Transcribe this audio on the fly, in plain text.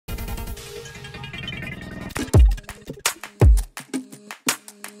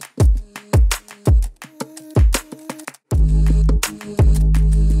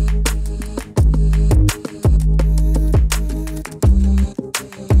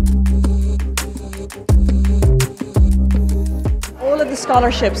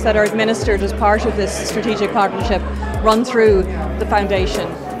scholarships that are administered as part of this strategic partnership run through the foundation.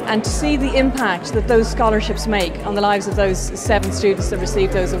 And to see the impact that those scholarships make on the lives of those 7 students that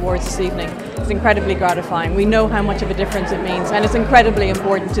received those awards this evening is incredibly gratifying. We know how much of a difference it means, and it's incredibly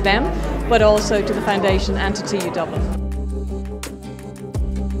important to them, but also to the foundation and to TU Dublin.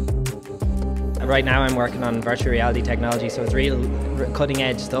 Right now I'm working on virtual reality technology, so it's real cutting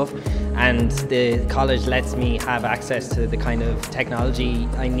edge stuff, and the college lets me have access to the kind of technology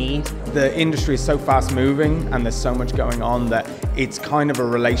I need. The industry is so fast moving and there's so much going on that it's kind of a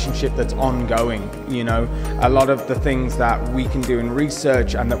relationship that's ongoing. You know, a lot of the things that we can do in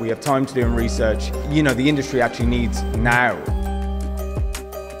research and that we have time to do in research, you know, the industry actually needs now.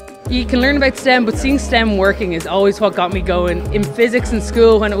 You can learn about STEM, but seeing STEM working is always what got me going. In physics in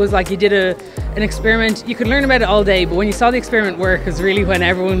school, when it was like you did an experiment, you could learn about it all day, but when you saw the experiment work is really when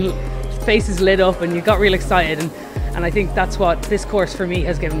everyone's faces lit up and you got real excited, and I think that's what this course for me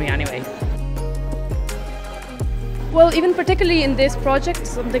has given me anyway. Well, even particularly in this project,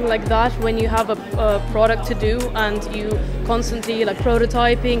 something like that, when you have a product to do and you constantly like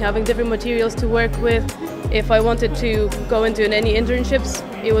prototyping, having different materials to work with, if I wanted to go into any internships,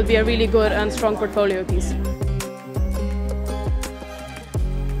 it would be a really good and strong portfolio piece.